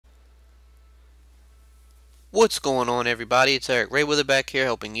What's going on, everybody? It's EricRayweather back here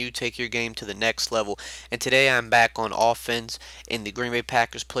helping you take your game to the next level. And today I'm back on offense in the Green Bay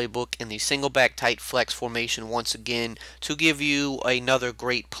Packers playbook in the single back tight flex formation once again to give you another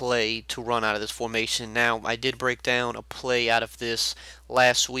great play to run out of this formation. Now, I did break down a play out of this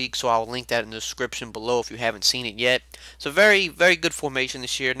last week, so I'll link that in the description below if you haven't seen it yet. It's a very, very good formation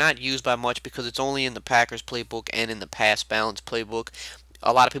this year, not used by much because it's only in the Packers playbook and in the pass balance playbook.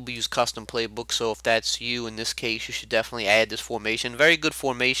 A lot of people use custom playbooks, so if that's you in this case, you should definitely add this formation. Very good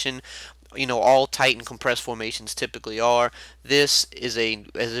formation. You know, all tight and compressed formations typically are. This is a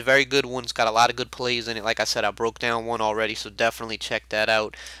very good one. It's got a lot of good plays in it. Like I said, I broke down one already, so definitely check that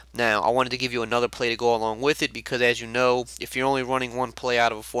out. Now, I wanted to give you another play to go along with it because, as you know, if you're only running one play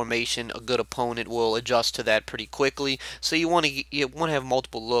out of a formation, a good opponent will adjust to that pretty quickly. So you want to have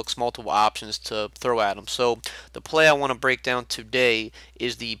multiple looks, multiple options to throw at them. So the play I want to break down today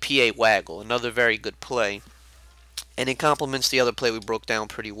is the PA Waggle, another very good play. And it complements the other play we broke down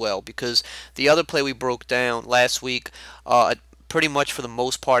pretty well because the other play we broke down last week pretty much for the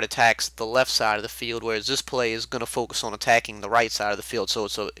most part attacks the left side of the field, whereas this play is going to focus on attacking the right side of the field. So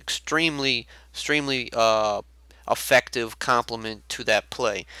it's an extremely effective complement to that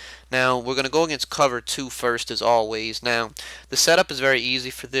play. Now we're going to go against cover 2 first as always. Now the setup is very easy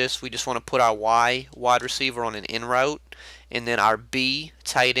for this. We just want to put our Y wide receiver on an in route, and then our B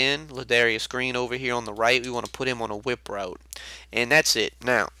tight end, Ladarius Green over here on the right, we want to put him on a whip route. And that's it.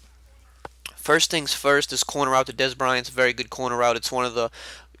 Now, first things first, this corner route to Dez Bryant's a very good corner route. It's one of the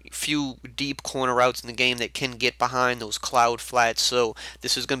few deep corner routes in the game that can get behind those cloud flats, so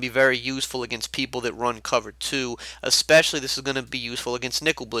this is going to be very useful against people that run cover 2. Especially this is going to be useful against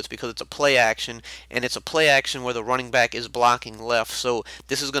nickel blitz because it's a play action, and it's a play action where the running back is blocking left, so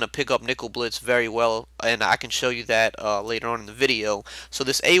this is going to pick up nickel blitz very well, and I can show you that later on in the video. So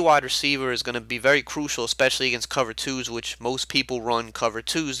this A wide receiver is going to be very crucial, especially against cover 2s, which most people run cover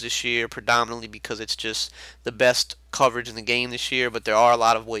 2s this year predominantly because it's just the best coverage in the game this year, but there are a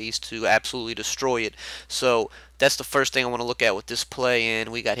lot of ways to absolutely destroy it. So that's the first thing I want to look at with this play,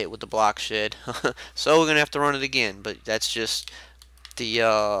 and we got hit with the block shed. So we're gonna have to run it again, but that's just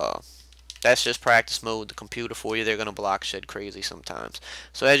practice mode, the computer for you. They're going to block shed crazy sometimes.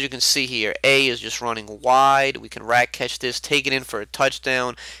 So as you can see here, A is just running wide. We can rack catch this, take it in for a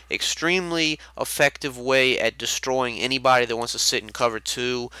touchdown. Extremely effective way at destroying anybody that wants to sit in cover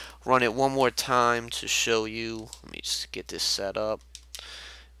 2. Run it one more time to show you. Let me just get this set up.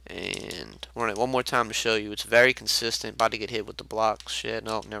 And run it one more time to show you. It's very consistent. About to get hit with the block shed.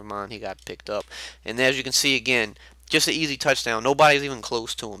 No, never mind. He got picked up. And as you can see again, just an easy touchdown. Nobody's even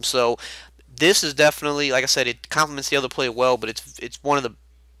close to him. So this is definitely, like I said, it complements the other play well, but it's one of the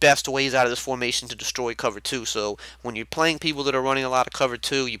best ways out of this formation to destroy cover 2. So when you're playing people that are running a lot of cover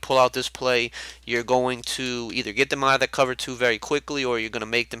 2, you pull out this play, you're going to either get them out of that cover 2 very quickly, or you're going to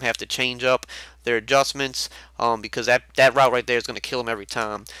make them have to change up their adjustments because that route right there is going to kill them every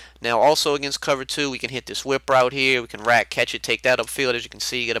time. Now also against cover 2, we can hit this whip route here. We can rack catch it, take that upfield. As you can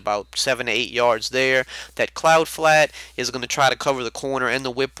see, get about 7 to 8 yards there. That cloud flat is going to try to cover the corner, and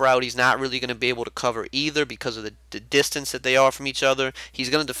the whip route he's not really going to be able to cover either because of the distance that they are from each other. He's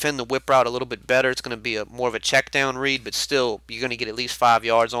going to defend the whip route a little bit better. It's going to be more of a check down read, but still you're going to get at least 5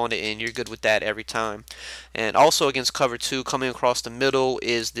 yards on it, and you're good with that every time. And also against cover 2, coming across the middle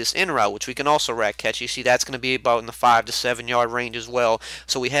is this in route, which we can also rack catch. You see that's going to be about in the 5 to 7 yard range as well.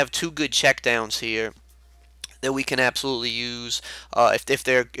 So we have 2 good check downs here that we can absolutely use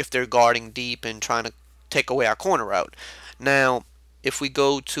if they're guarding deep and trying to take away our corner route. Now, if we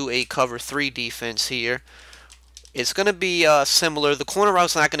go to a cover 3 defense here, it's going to be similar. The corner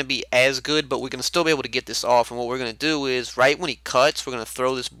route's not going to be as good, but we're going to still be able to get this off. And what we're going to do is, right when he cuts, we're going to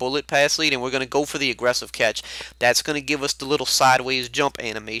throw this bullet pass lead, and we're going to go for the aggressive catch. That's going to give us the little sideways jump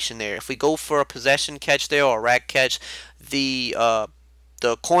animation there. If we go for a possession catch there or a rack catch, the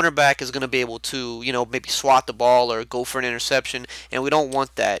cornerback is going to be able to, you know, maybe swat the ball or go for an interception, and we don't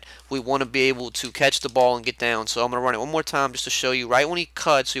want that. We want to be able to catch the ball and get down. So I'm going to run it one more time just to show you. Right when he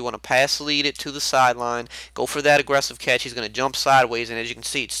cuts, you want to pass lead it to the sideline, go for that aggressive catch. He's going to jump sideways, and as you can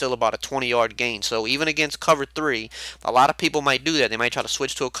see, it's still about a 20-yard gain. So even against cover 3, a lot of people might do that. They might try to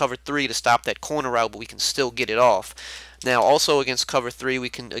switch to a cover 3 to stop that corner route, but we can still get it off. Now, also against cover 3, we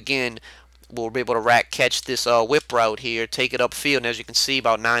can, again, we'll be able to rack catch this whip route here, take it upfield, and as you can see,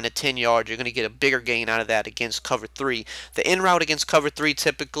 about 9 to 10 yards, you're going to get a bigger gain out of that against cover 3. The in route against cover 3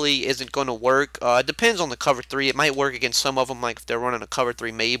 typically isn't going to work. It depends on the cover 3. It might work against some of them, like if they're running a cover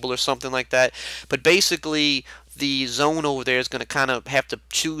 3 Mabel or something like that. But basically, the zone over there is going to kind of have to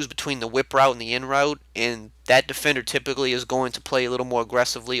choose between the whip route and the in route, and that defender typically is going to play a little more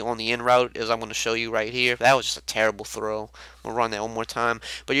aggressively on the in route, as I'm going to show you right here. That was just a terrible throw. We'll run that one more time.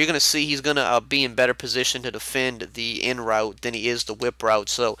 But you're going to see he's going to be in better position to defend the in route than he is the whip route.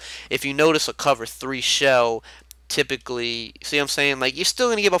 So if you notice a cover 3 shell, typically, see what I'm saying? Like, you're still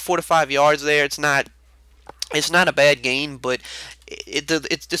going to give up 4 to 5 yards there. It's not a bad gain, but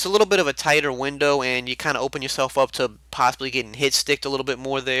it's just a little bit of a tighter window, and you kind of open yourself up to possibly getting hit sticked a little bit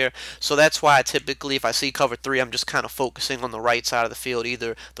more there. So that's why I typically, if I see cover 3, I'm just kind of focusing on the right side of the field,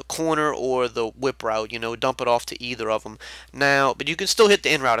 either the corner or the whip route, you know, dump it off to either of them. Now, but you can still hit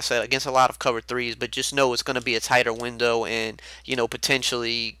the in route, I said, against a lot of cover 3s, but just know it's going to be a tighter window, and, you know,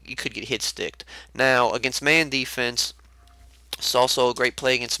 potentially you could get hit sticked. Now, against man defense, it's also a great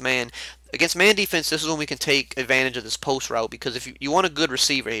play against man. Against man defense, this is when we can take advantage of this post route, because if you want a good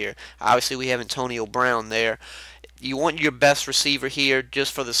receiver here, obviously we have Antonio Brown there. You want your best receiver here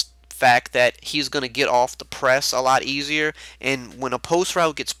just for the fact that he's going to get off the press a lot easier, and when a post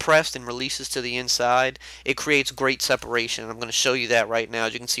route gets pressed and releases to the inside, it creates great separation. I'm going to show you that right now.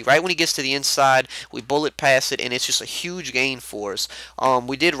 As you can see, right when he gets to the inside, we bullet pass it, and it's just a huge gain for us.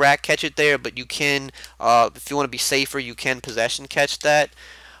 We did rack catch it there, but you can, if you want to be safer, you can possession catch that,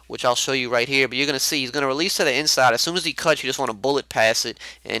 which I'll show you right here. But you're going to see he's going to release to the inside. As soon as he cuts, you just want to bullet pass it.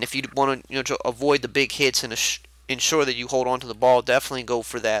 And if you want to, to avoid the big hits and ensure that you hold on to the ball, definitely go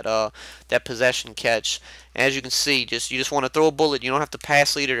for that that possession catch. As you can see, you just want to throw a bullet. You don't have to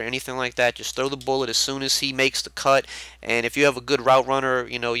pass lead it or anything like that. Just throw the bullet as soon as he makes the cut. And if you have a good route runner,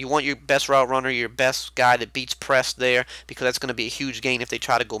 you want your best route runner, your best guy that beats press there, because that's going to be a huge gain if they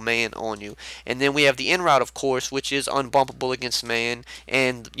try to go man on you. And then we have the in route, of course, which is unbumpable against man.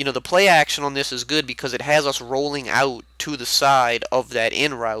 And the play action on this is good because it has us rolling out to the side of that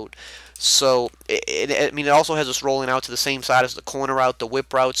in route. So, it also has us rolling out to the same side as the corner route, the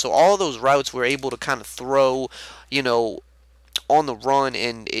whip route. So all of those routes we're able to kind of throw, on the run,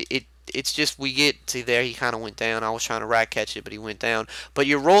 and it's just, we get, see there, he kind of went down. I was trying to rack catch it, but he went down. But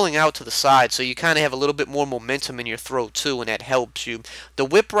you're rolling out to the side, so you kind of have a little bit more momentum in your throw too, and that helps you. The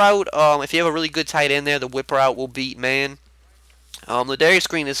whip route, if you have a really good tight end there, the whip route will beat man. Ladarius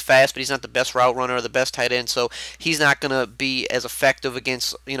Green is fast, but he's not the best route runner or the best tight end, so he's not going to be as effective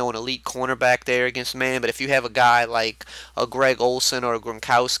against, an elite cornerback there against man. But if you have a guy like a Greg Olsen or a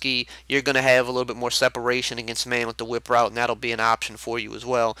Gronkowski, you're going to have a little bit more separation against man with the whip route, and that'll be an option for you as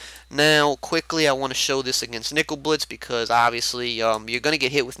well. Now, quickly, I want to show this against nickel blitz, because obviously you're going to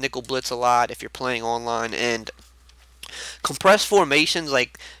get hit with nickel blitz a lot if you're playing online, and compressed formations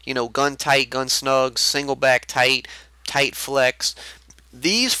like, gun tight, gun snug, single back tight, tight flex,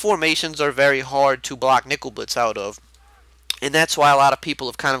 these formations are very hard to block nickel blitz out of, and that's why a lot of people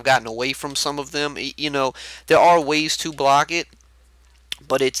have kind of gotten away from some of them. There are ways to block it,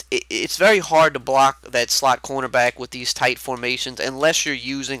 but it's very hard to block that slot cornerback with these tight formations unless you're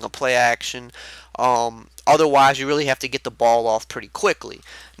using a play action. Otherwise, you really have to get the ball off pretty quickly.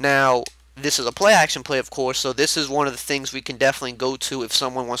 Now, this is a play action play, of course, so this is one of the things we can definitely go to if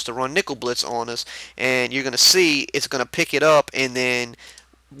someone wants to run nickel blitz on us. And you're going to see it's going to pick it up, and then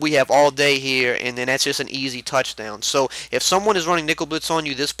we have all day here, and then that's just an easy touchdown. So if someone is running nickel blitz on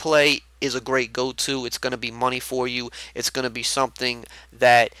you, this play is a great go-to. It's going to be money for you. It's going to be something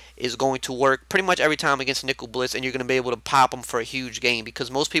that is going to work pretty much every time against nickel blitz, and you're going to be able to pop them for a huge gain,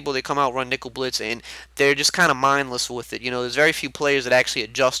 because most people, they come out run nickel blitz and they're just kind of mindless with it. There's very few players that actually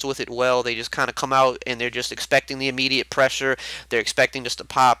adjust with it well. They just kind of come out and they're just expecting the immediate pressure. They're expecting just to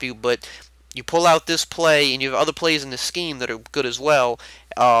pop you, but you pull out this play, and you have other plays in the scheme that are good as well.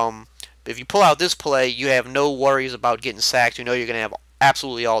 If you pull out this play, you have no worries about getting sacked. You're going to have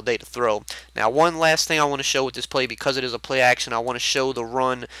absolutely all day to throw. Now, one last thing I want to show with this play, because it is a play action, I want to show the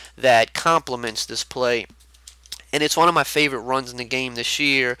run that complements this play. And it's one of my favorite runs in the game this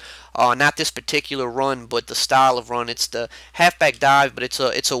year. Not this particular run, but the style of run. It's the halfback dive, but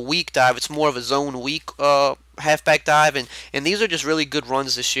it's a weak dive. It's more of a zone weak halfback dive, and these are just really good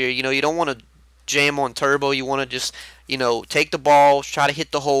runs this year. You don't want to jam on turbo. You want to just take the ball, try to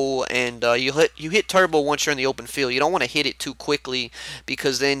hit the hole, and you hit turbo once you're in the open field. You don't want to hit it too quickly,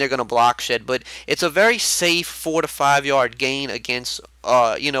 because then they're going to block shed. But it's a very safe 4 to 5 yard gain against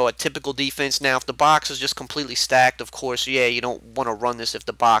a typical defense. Now, if the box is just completely stacked, of course, yeah, you don't want to run this if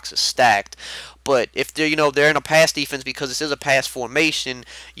the box is stacked. But if they're they're in a pass defense, because this is a pass formation,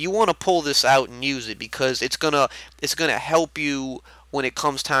 you want to pull this out and use it, because it's gonna help you when it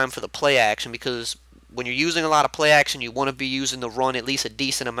comes time for the play action, because when you're using a lot of play action, you want to be using the run at least a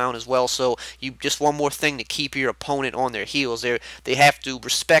decent amount as well. So you just one more thing to keep your opponent on their heels. They have to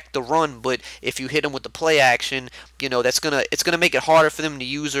respect the run, but if you hit them with the play action, you know, it's gonna make it harder for them to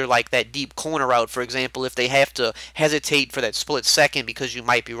use her like that deep corner route, for example, if they have to hesitate for that split second because you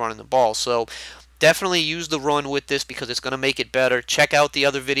might be running the ball. So definitely use the run with this because it's going to make it better. Check out the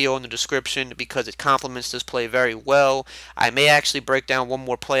other video in the description because it complements this play very well. I may actually break down one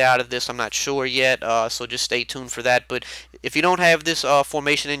more play out of this. I'm not sure yet, so just stay tuned for that. But if you don't have this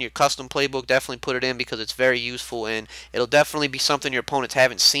formation in your custom playbook, definitely put it in because it's very useful, and it'll definitely be something your opponents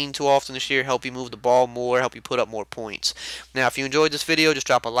haven't seen too often this year, help you move the ball more, help you put up more points. Now, if you enjoyed this video, just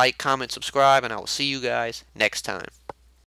drop a like, comment, subscribe, and I will see you guys next time.